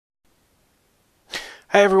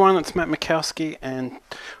Hey everyone, it's Matt Mikowski, and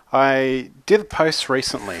I did a post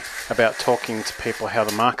recently about talking to people how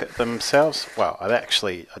to market themselves. Well, I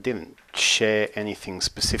didn't share anything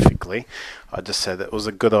specifically. I just said that it was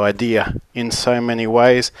a good idea in so many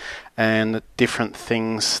ways and different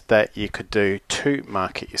things that you could do to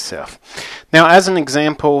market yourself. Now, as an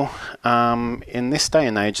example, in this day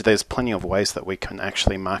and age, there's plenty of ways that we can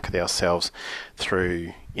actually market ourselves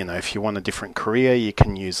through, if you want a different career, you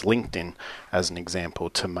can use LinkedIn as an example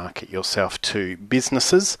to market yourself to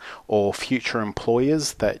businesses or future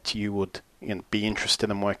employers that you would be interested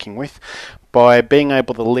in working with by being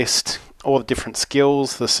able to list all the different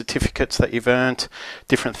skills, the certificates that you've earned,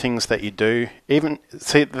 different things that you do.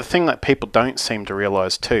 The thing that people don't seem to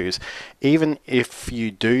realize too is even if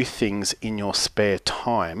you do things in your spare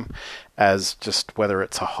time, as just whether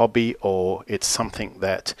it's a hobby or it's something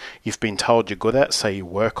that you've been told you're good at, so you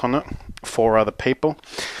work on it for other people,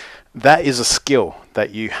 that is a skill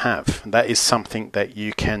that you have. That is something that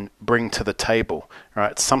you can bring to the table,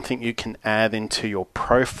 right? Something you can add into your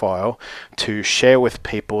profile to share with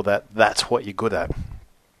people that that's what you're good at,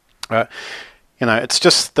 right? It's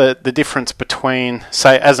just the difference between,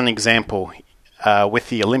 say, as an example, with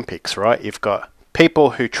the Olympics, right? You've got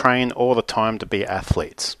people who train all the time to be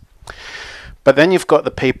athletes. But then you've got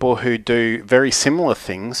the people who do very similar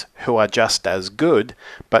things who are just as good,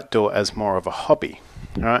 but do it as more of a hobby,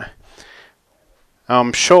 right?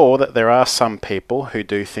 I'm sure that there are some people who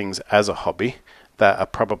do things as a hobby that are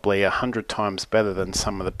probably 100 times better than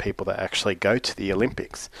some of the people that actually go to the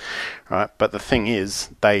Olympics, right? But the thing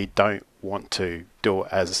is, they don't want to do it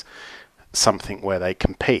as something where they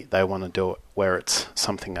compete. They want to do it where it's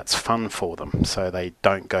something that's fun for them, so they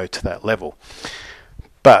don't go to that level.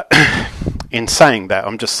 But in saying that,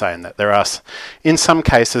 I'm just saying that in some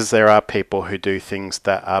cases, there are people who do things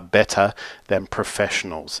that are better than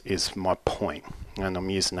professionals, is my point. And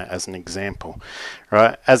I'm using that as an example,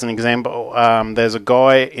 right? As an example, there's a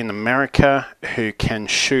guy in America who can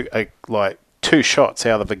shoot two shots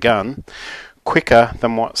out of a gun quicker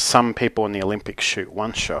than what some people in the Olympics shoot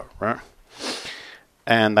one shot, right?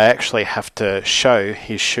 And they actually have to show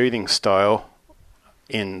his shooting style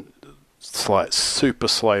in super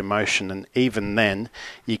slow motion, and even then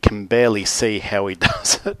you can barely see how he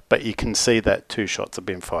does it, but you can see that two shots have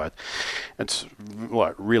been fired. It's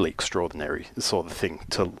really extraordinary sort of thing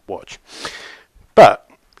to watch. But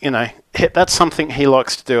that's something he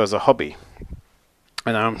likes to do as a hobby,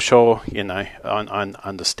 and I'm sure I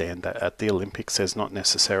understand that at the Olympics there's not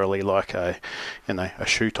necessarily like a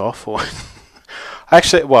shoot off or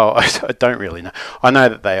actually, well, I don't really know. I know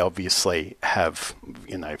that they obviously have,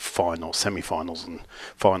 finals, semi-finals and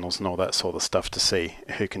finals and all that sort of stuff to see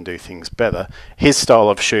who can do things better. His style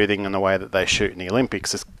of shooting and the way that they shoot in the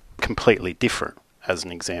Olympics is completely different, as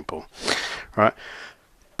an example, right?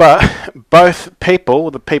 But both people,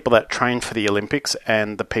 the people that train for the Olympics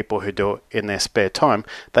and the people who do it in their spare time,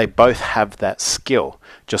 they both have that skill.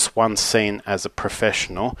 Just one's seen as a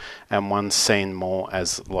professional and one's seen more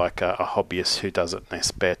as like a hobbyist who does it in their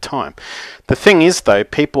spare time. The thing is, though,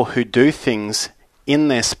 people who do things in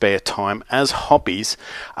their spare time as hobbies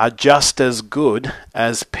are just as good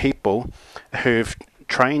as people who've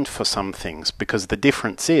trained for some things, because the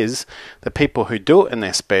difference is the people who do it in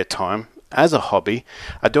their spare time as a hobby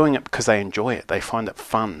are doing it because they enjoy it. They find it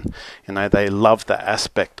fun. They love the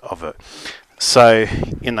aspect of it. So,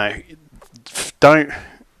 don't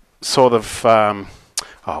sort of, don't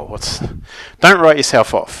write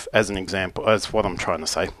yourself off, as an example, as what I'm trying to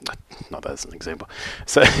say. Not as an example.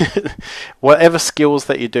 So, whatever skills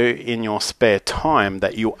that you do in your spare time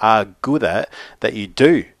that you are good at, that you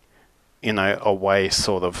do, a way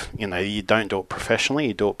sort of, you don't do it professionally,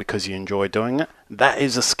 you do it because you enjoy doing it. That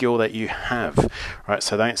is a skill that you have, right?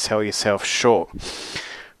 So don't sell yourself short,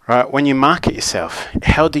 right? When you market yourself,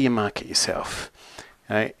 how do you market yourself?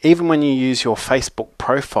 Even when you use your Facebook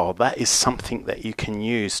profile, that is something that you can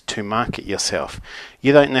use to market yourself.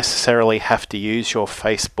 You don't necessarily have to use your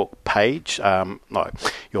Facebook page,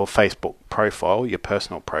 your Facebook profile, your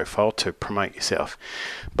personal profile, to promote yourself.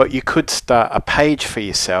 But you could start a page for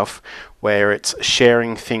yourself where it's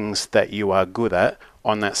sharing things that you are good at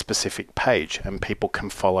on that specific page, and people can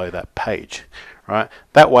follow that page, right?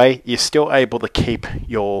 That way, you're still able to keep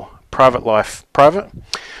your private life private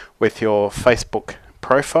with your Facebook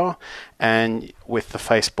profile and with the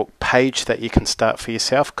Facebook page that you can start for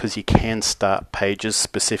yourself, because you can start pages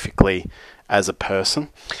specifically as a person.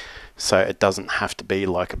 So it doesn't have to be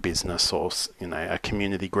like a business or a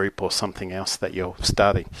community group or something else that you're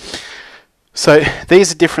starting. So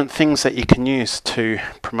these are different things that you can use to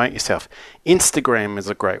promote yourself. Instagram is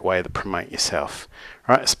a great way to promote yourself,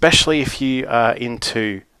 right? Especially if you are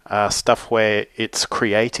into stuff where it's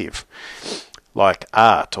creative, like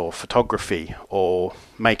art or photography or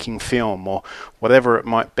making film or whatever it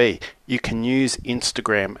might be. You can use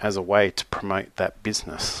Instagram as a way to promote that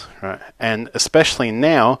business, right? And especially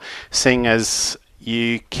now, seeing as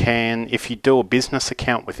you can, if you do a business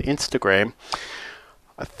account with Instagram,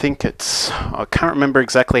 I can't remember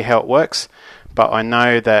exactly how it works, but I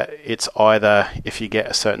know that it's either if you get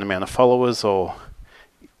a certain amount of followers or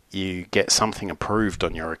you get something approved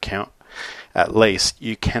on your account, at least,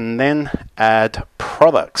 you can then add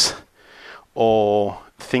products or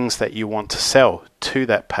things that you want to sell to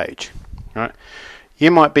that page, right?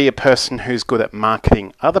 You might be a person who's good at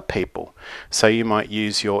marketing other people, so you might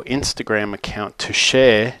use your Instagram account to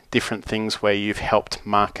share different things where you've helped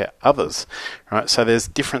market others, right? So there's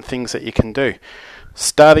different things that you can do.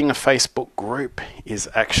 Starting a Facebook group is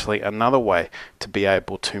actually another way to be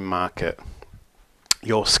able to market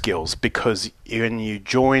your skills, because when you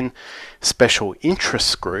join special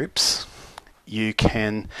interest groups, you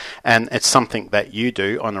can, and it's something that you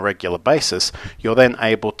do on a regular basis, you're then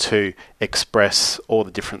able to express all the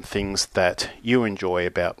different things that you enjoy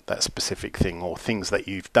about that specific thing or things that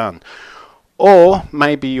you've done. Or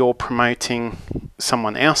maybe you're promoting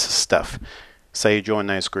someone else's stuff, so you join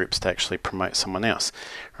those groups to actually promote someone else,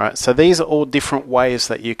 right? So these are all different ways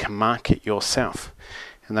that you can market yourself.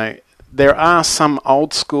 There are some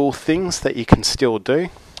old school things that you can still do.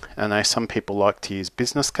 I know some people like to use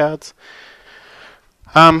business cards.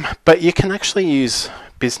 But you can actually use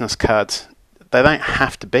business cards. They don't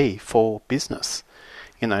have to be for business.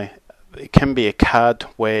 It can be a card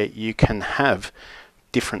where you can have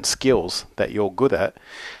different skills that you're good at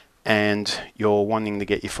and you're wanting to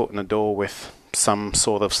get your foot in the door with some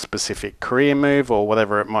sort of specific career move or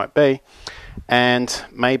whatever it might be. And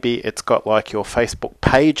maybe it's got like your Facebook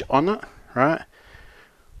page on it, right?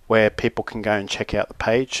 Where people can go and check out the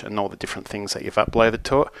page and all the different things that you've uploaded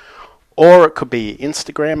to it. Or it could be your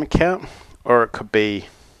Instagram account, or it could be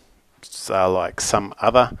like some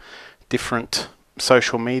other different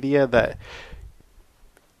social media that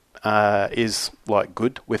is like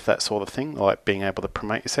good with that sort of thing, like being able to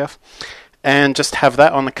promote yourself. And just have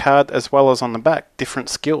that on the card as well as on the back, different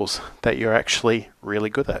skills that you're actually really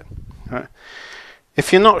good at. Right?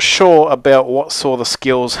 If you're not sure about what sort of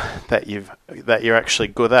skills that you're actually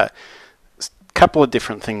good at, a couple of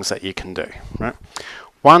different things that you can do. Right?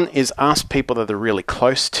 One is ask people that are really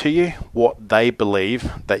close to you what they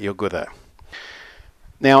believe that you're good at.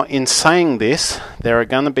 Now, in saying this, there are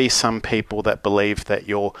going to be some people that believe that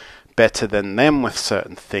you're better than them with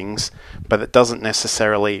certain things, but it doesn't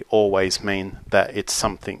necessarily always mean that it's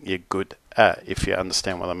something you're good at, if you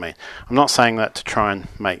understand what I mean. I'm not saying that to try and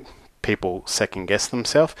make people second guess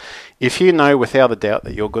themselves. If you know without a doubt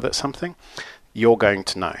that you're good at something, you're going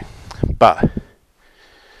to know. But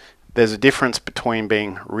there's a difference between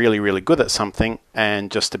being really, really good at something and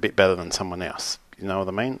just a bit better than someone else. You know what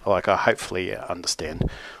I mean? Like, I hopefully understand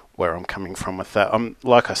where I'm coming from with that.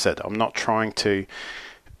 Like I said, I'm not trying to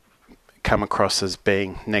come across as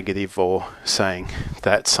being negative or saying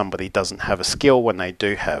that somebody doesn't have a skill when they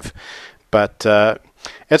do have. But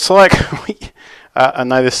it's like, I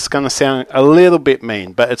know this is going to sound a little bit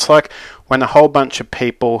mean, but it's like when a whole bunch of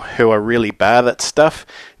people who are really bad at stuff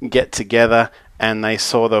get together and they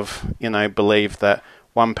sort of, believe that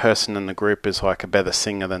one person in the group is like a better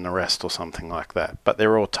singer than the rest or something like that. But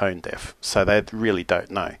they're all tone deaf, so they really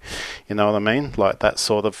don't know. You know what I mean? Like that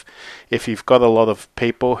sort of, if you've got a lot of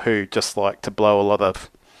people who just like to blow a lot of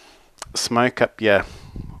smoke up your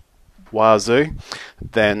wazoo,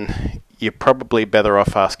 then you're probably better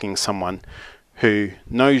off asking someone who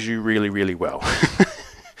knows you really, really well.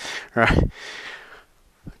 Right?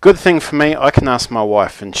 Good thing for me, I can ask my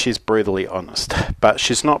wife and she's brutally honest. But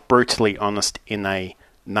she's not brutally honest in a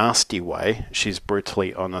nasty way. She's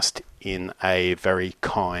brutally honest in a very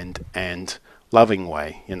kind and loving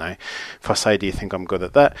way. If I say, do you think I'm good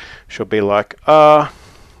at that? She'll be like,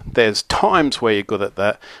 there's times where you're good at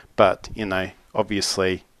that, but,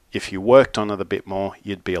 obviously if you worked on it a bit more,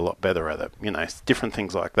 you'd be a lot better at it. Different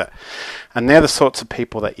things like that. And they're the sorts of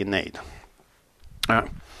people that you need.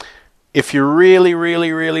 If you really,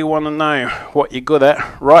 really, really want to know what you're good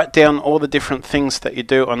at, write down all the different things that you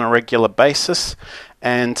do on a regular basis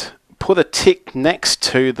and put a tick next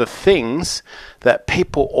to the things that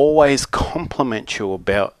people always compliment you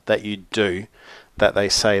about that you do, that they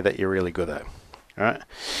say that you're really good at. All right?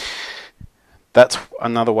 That's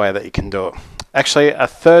another way that you can do it. Actually, a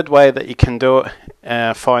third way that you can do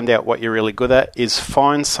it, find out what you're really good at, is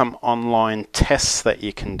find some online tests that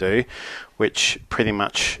you can do, which pretty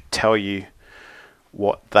much tell you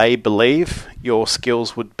what they believe your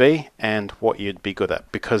skills would be and what you'd be good at,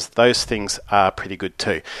 because those things are pretty good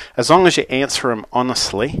too. As long as you answer them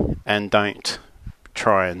honestly and don't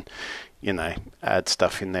try and, add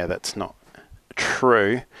stuff in there that's not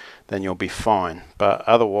true, then you'll be fine. But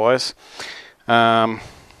otherwise,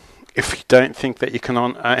 if you don't think that you can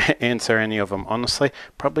answer any of them honestly,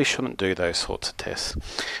 probably shouldn't do those sorts of tests.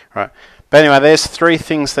 Right. But anyway, there's 3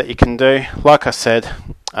 things that you can do. Like I said,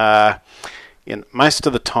 most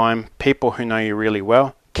of the time, people who know you really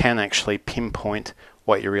well can actually pinpoint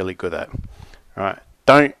what you're really good at. Right.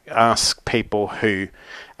 Don't ask people who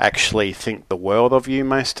actually think the world of you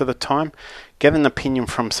most of the time. Get an opinion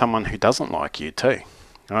from someone who doesn't like you too.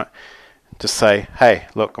 Right. Just say, hey,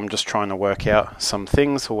 look, I'm just trying to work out some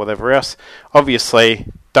things or whatever else. Obviously,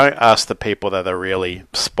 don't ask the people that are really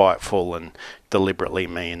spiteful and deliberately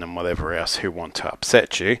mean and whatever else who want to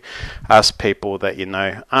upset you. Ask people that you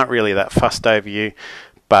know aren't really that fussed over you,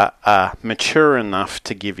 but are mature enough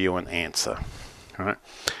to give you an answer. Right?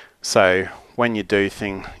 So when you do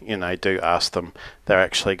do ask them, they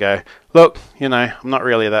actually go, look, I'm not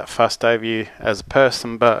really that fussed over you as a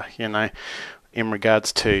person, but, in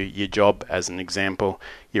regards to your job, as an example,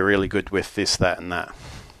 you're really good with this, that, and that.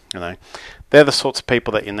 They're the sorts of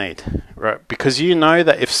people that you need, right? Because you know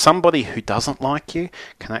that if somebody who doesn't like you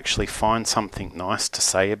can actually find something nice to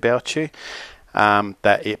say about you,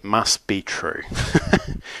 that it must be true,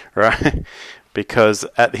 right? Because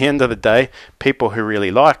at the end of the day, people who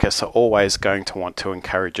really like us are always going to want to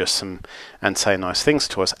encourage us and say nice things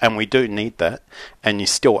to us, and we do need that, and you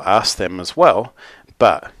still ask them as well,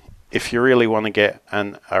 but if you really want to get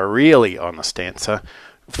a really honest answer,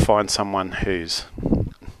 find someone who's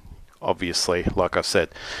obviously, like I said,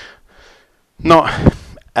 not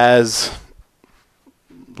as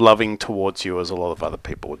loving towards you as a lot of other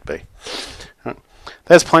people would be.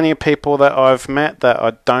 There's plenty of people that I've met that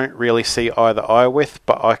I don't really see eye to eye with,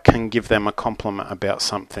 but I can give them a compliment about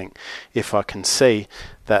something if I can see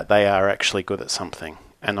that they are actually good at something.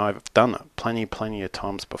 And I've done it plenty of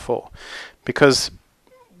times before. Because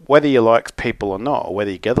whether you like people or not, or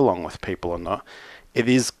whether you get along with people or not, it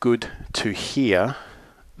is good to hear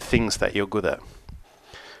things that you're good at.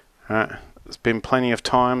 Right? There's been plenty of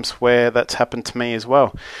times where that's happened to me as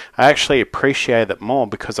well. I actually appreciate it more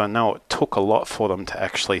because I know it took a lot for them to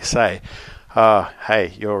actually say,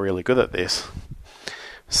 hey, you're really good at this.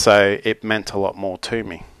 So it meant a lot more to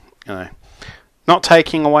me. Not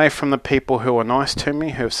taking away from the people who are nice to me,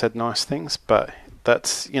 who have said nice things, but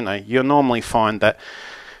that's, you'll normally find that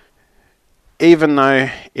even though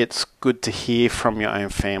it's good to hear from your own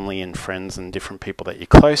family and friends and different people that you're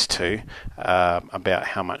close to about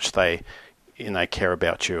how much they, care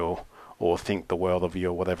about you or think the world of you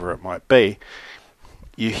or whatever it might be,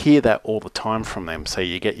 you hear that all the time from them, so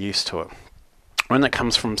you get used to it. When it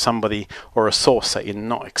comes from somebody or a source that you're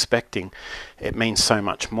not expecting, it means so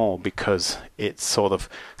much more because it sort of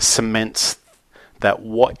cements that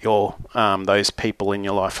what those people in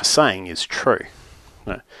your life are saying is true.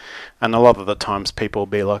 And a lot of the times people will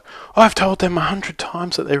be like, I've told them 100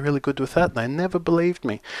 times that they're really good with that. They never believed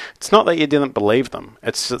me. It's not that you didn't believe them.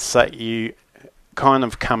 It's just that you kind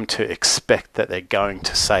of come to expect that they're going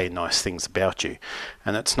to say nice things about you.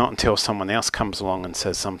 And it's not until someone else comes along and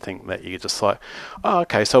says something that you're just like, oh,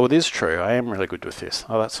 okay, so it is true. I am really good with this.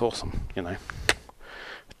 Oh, that's awesome.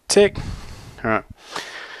 Tick. All right.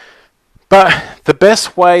 But the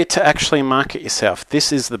best way to actually market yourself,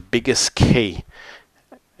 this is the biggest key.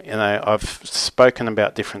 I've spoken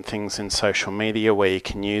about different things in social media where you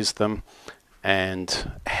can use them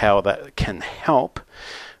and how that can help.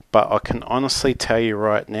 But I can honestly tell you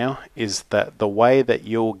right now is that the way that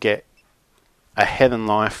you'll get ahead in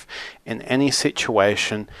life in any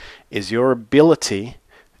situation is your ability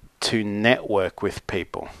to network with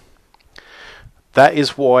people. That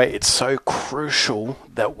is why it's so crucial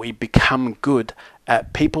that we become good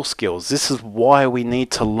at people skills. This is why we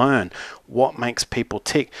need to learn what makes people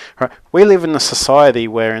tick. Right? We live in a society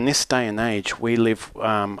where in this day and age we live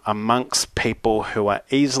amongst people who are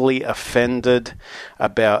easily offended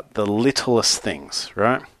about the littlest things,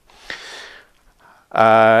 right?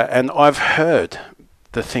 And I've heard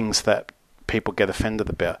the things that people get offended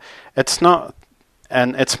about. It's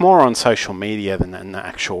more on social media than in the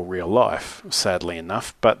actual real life, sadly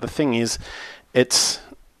enough. But the thing is, it's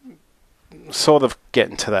sort of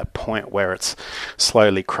getting to that point where it's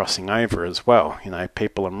slowly crossing over as well.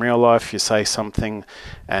 People in real life, you say something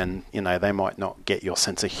and, they might not get your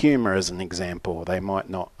sense of humor as an example. They might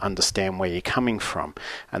not understand where you're coming from.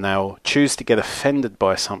 And they'll choose to get offended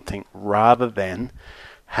by something rather than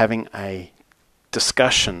having a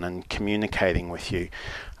discussion and communicating with you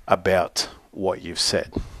about what you've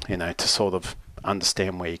said, to sort of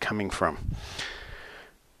understand where you're coming from.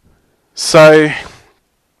 So,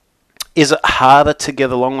 is it harder to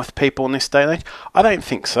get along with people in this day and age? I don't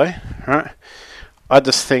think so, right? I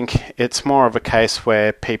just think it's more of a case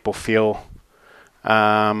where people feel,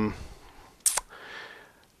 I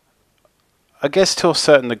guess to a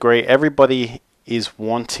certain degree, everybody is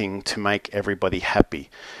wanting to make everybody happy.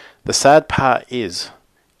 The sad part is,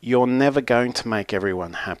 you're never going to make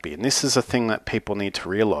everyone happy. And this is a thing that people need to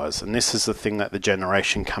realise. And this is the thing that the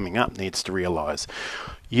generation coming up needs to realise.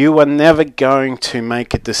 You are never going to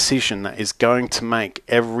make a decision that is going to make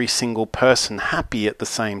every single person happy at the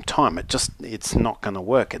same time. It's not going to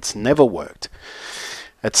work. It's never worked.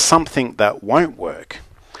 It's something that won't work.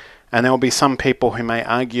 And there will be some people who may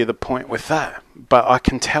argue the point with that. But I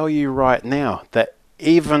can tell you right now that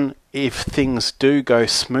even if things do go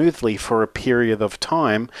smoothly for a period of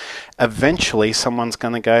time, eventually someone's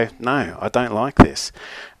going to go, no, I don't like this.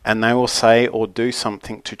 And they will say or do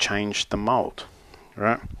something to change the mold,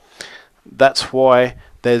 right? That's why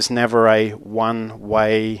there's never a one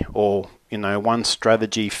way or, one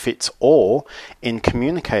strategy fits all in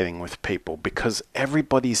communicating with people, because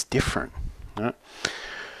everybody's different, right?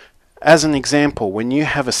 As an example, when you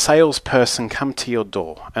have a salesperson come to your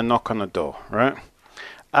door and knock on the door, right?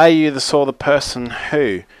 Are you the sort of person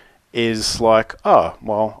who is like, oh,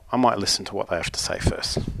 well, I might listen to what they have to say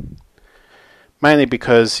first? Mainly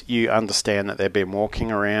because you understand that they've been walking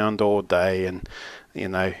around all day and,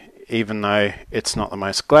 even though it's not the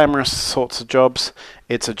most glamorous sorts of jobs,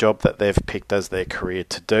 it's a job that they've picked as their career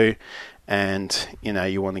to do. And,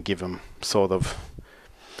 you want to give them sort of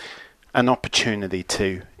an opportunity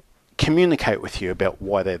to communicate with you about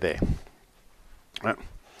why they're there, right?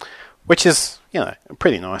 Which is, a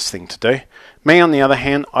pretty nice thing to do. Me, on the other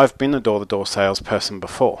hand, I've been a door-to-door salesperson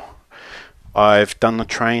before. I've done the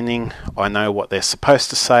training. I know what they're supposed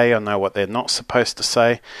to say. I know what they're not supposed to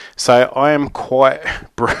say. So I am quite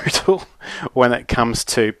brutal when it comes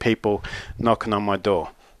to people knocking on my door.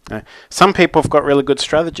 Some people have got really good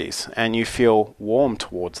strategies, and you feel warm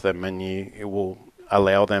towards them, and you will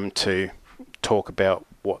allow them to talk about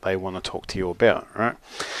what they want to talk to you about, right?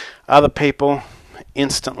 Other people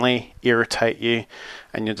instantly irritate you,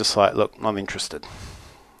 and you're just like, look, not interested,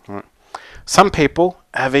 right? Some people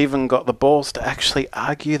have even got the balls to actually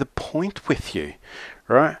argue the point with you,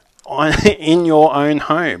 right? In your own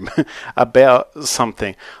home about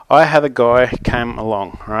something. I had a guy came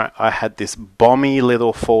along, right? I had this bomby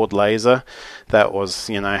little Ford Laser that was,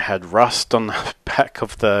 had rust on the back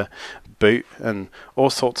of the boot and all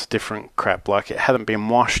sorts of different crap. Like, it hadn't been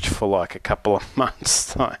washed for like a couple of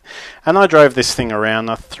months. And I drove this thing around.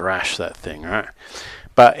 I thrashed that thing, right?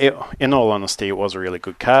 But in all honesty, it was a really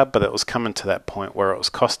good car, but it was coming to that point where it was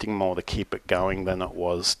costing more to keep it going than it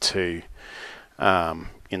was to,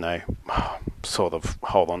 sort of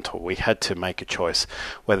hold on to it. We had to make a choice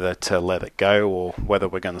whether to let it go or whether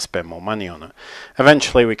we're going to spend more money on it.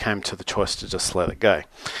 Eventually, we came to the choice to just let it go.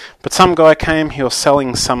 But some guy came, he was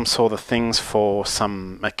selling some sort of things for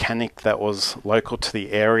some mechanic that was local to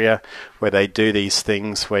the area, where they do these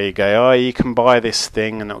things where you go, oh, you can buy this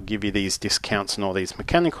thing and it'll give you these discounts and all these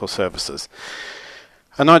mechanical services.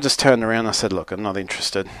 And I just turned around and I said, look, I'm not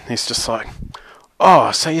interested. He's just like,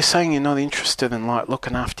 oh, so you're saying you're not interested in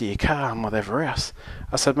looking after your car and whatever else?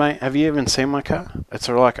 I said, mate, have you even seen my car? It's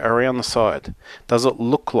like around the side. Does it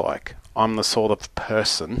look like I'm the sort of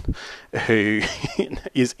person who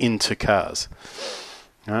is into cars?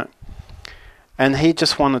 Right? And he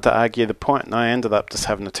just wanted to argue the point, and I ended up just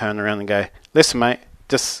having to turn around and go, listen, mate,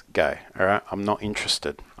 just go, all right? I'm not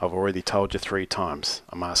interested. I've already told you 3 times.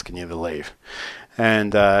 I'm asking you to leave.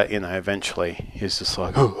 And, eventually he's just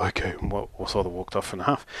like, oh, okay, well, sort of walked off in a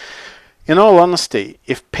huff. In all honesty,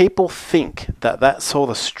 if people think that sort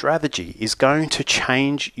of strategy is going to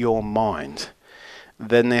change your mind,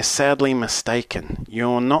 then they're sadly mistaken.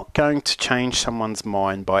 You're not going to change someone's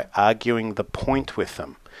mind by arguing the point with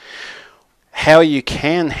them. How you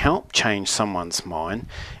can help change someone's mind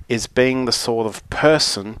is being the sort of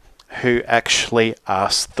person who actually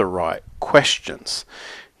asks the right questions.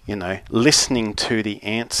 Listening to the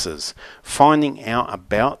answers, finding out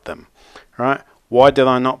about them, right? Why did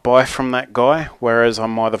I not buy from that guy, whereas I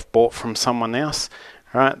might have bought from someone else,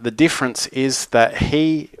 right? The difference is that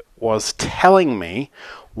he was telling me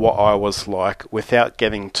what I was like without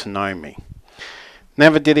getting to know me.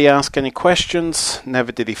 Never did he ask any questions,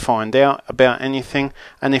 never did he find out about anything,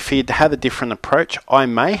 and if he'd had a different approach, I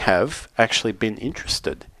may have actually been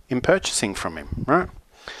interested in purchasing from him, right?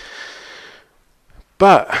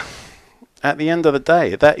 But at the end of the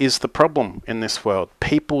day, that is the problem in this world.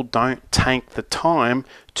 People don't take the time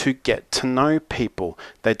to get to know people.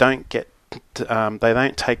 They don't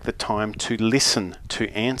take the time to listen to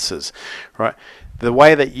answers, right? The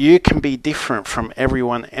way that you can be different from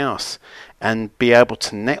everyone else and be able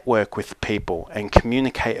to network with people and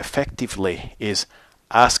communicate effectively is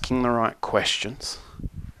asking the right questions,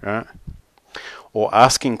 right? Or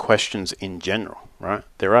asking questions in general, right?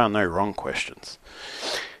 There are no wrong questions.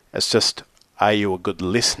 It's just, are you a good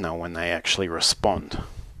listener when they actually respond?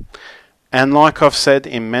 And like I've said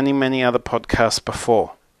in many, many other podcasts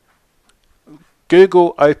before,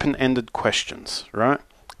 Google open-ended questions, right?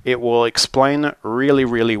 It will explain it really,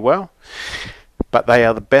 really well, but they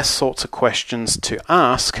are the best sorts of questions to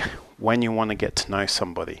ask when you want to get to know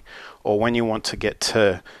somebody or when you want to get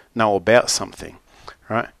to know about something,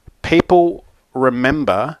 right? People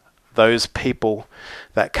remember those people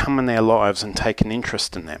that come in their lives and take an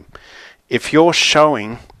interest in them. If you're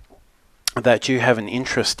showing that you have an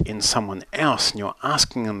interest in someone else and you're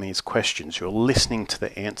asking them these questions, you're listening to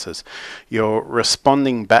the answers, you're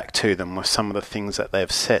responding back to them with some of the things that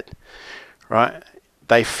they've said, right?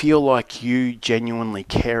 They feel like you genuinely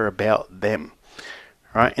care about them,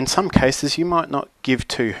 right? In some cases, you might not give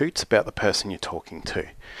two hoots about the person you're talking to,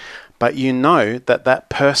 but you know that that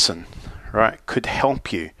person, right, could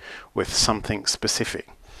help you with something specific.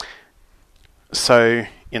 So,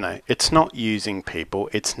 it's not using people,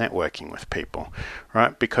 it's networking with people,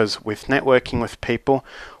 right? Because with networking with people,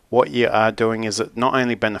 what you are doing is it not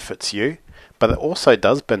only benefits you, but it also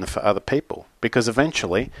does benefit other people. Because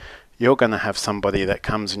eventually, you're going to have somebody that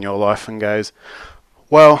comes in your life and goes,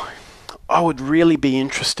 well, I would really be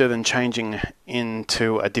interested in changing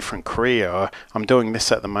into a different career. Or, I'm doing this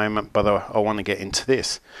at the moment, but I want to get into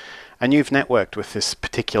this. And you've networked with this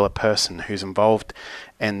particular person who's involved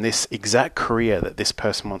in this exact career that this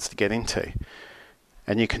person wants to get into.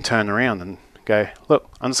 And you can turn around and go, look,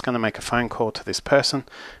 I'm just going to make a phone call to this person,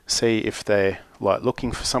 see if they're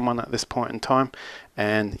looking for someone at this point in time,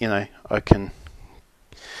 and I can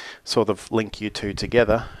sort of link you two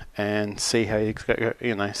together and see how you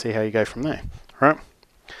go from there, right?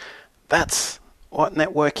 That's what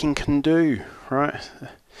networking can do, right?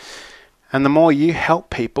 And the more you help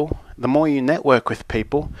people, the more you network with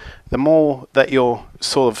people, the more that your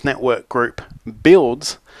sort of network group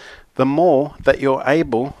builds, the more that you're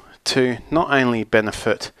able to not only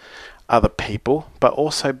benefit other people, but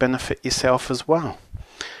also benefit yourself as well,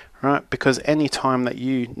 right? Because any time that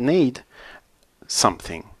you need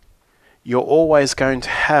something, you're always going to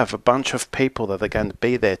have a bunch of people that are going to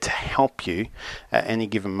be there to help you at any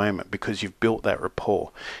given moment because you've built that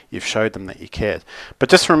rapport. You've showed them that you cared. But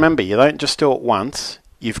just remember, you don't just do it once.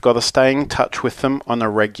 You've got to stay in touch with them on a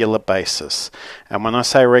regular basis. And when I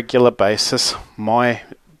say regular basis, my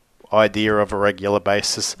idea of a regular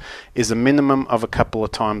basis is a minimum of a couple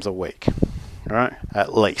of times a week, right?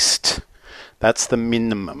 At least. That's the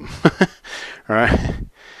minimum, right?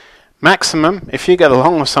 Maximum, if you get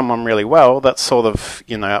along with someone really well, that's sort of,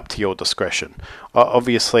 up to your discretion.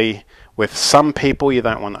 Obviously, with some people, you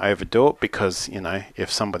don't want to overdo it because,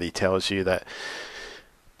 if somebody tells you that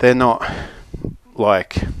they're not,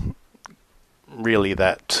 really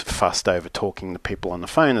that fussed over talking to people on the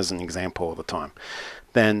phone, as an example, all the time,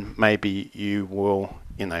 then maybe you will,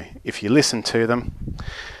 if you listen to them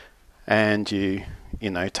and you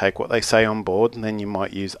take what they say on board, and then you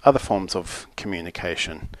might use other forms of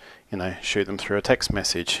communication. Shoot them through a text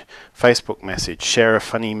message, Facebook message, share a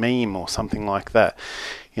funny meme or something like that.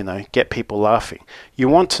 Get people laughing. You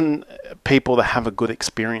want people to have a good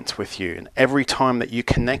experience with you. And every time that you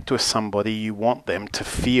connect with somebody, you want them to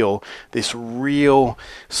feel this real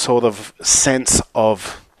sort of sense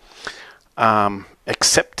of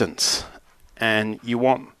acceptance. And you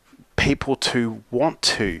want people to want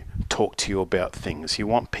to talk to you about things. You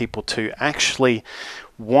want people to actually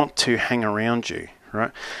want to hang around you.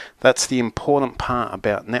 Right? That's the important part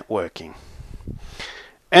about networking.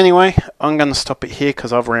 Anyway, I'm going to stop it here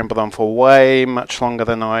because I've rambled on for way much longer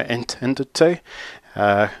than I intended to,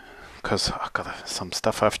 because I've got some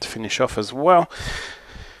stuff I have to finish off as well.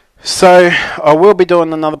 So I will be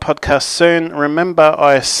doing another podcast soon. Remember,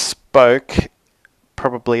 I spoke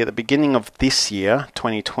probably at the beginning of this year,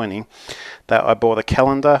 2020, that I bought a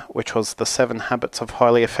calendar, which was the 7 Habits of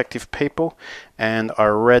Highly Effective People, and I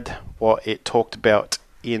read what it talked about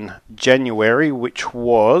in January, which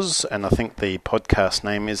was, and I think the podcast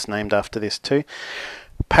name is named after this too,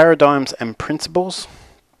 Paradigms and Principles,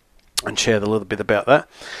 and shared a little bit about that.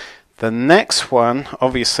 The next one,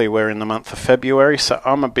 obviously we're in the month of February, so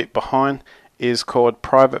I'm a bit behind, is called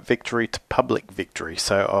Private Victory to Public Victory.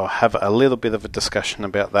 So I'll have a little bit of a discussion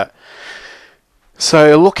about that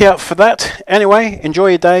So look out for that. Anyway, enjoy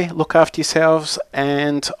your day, look after yourselves,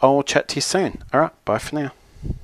 and I'll chat to you soon. All right, bye for now.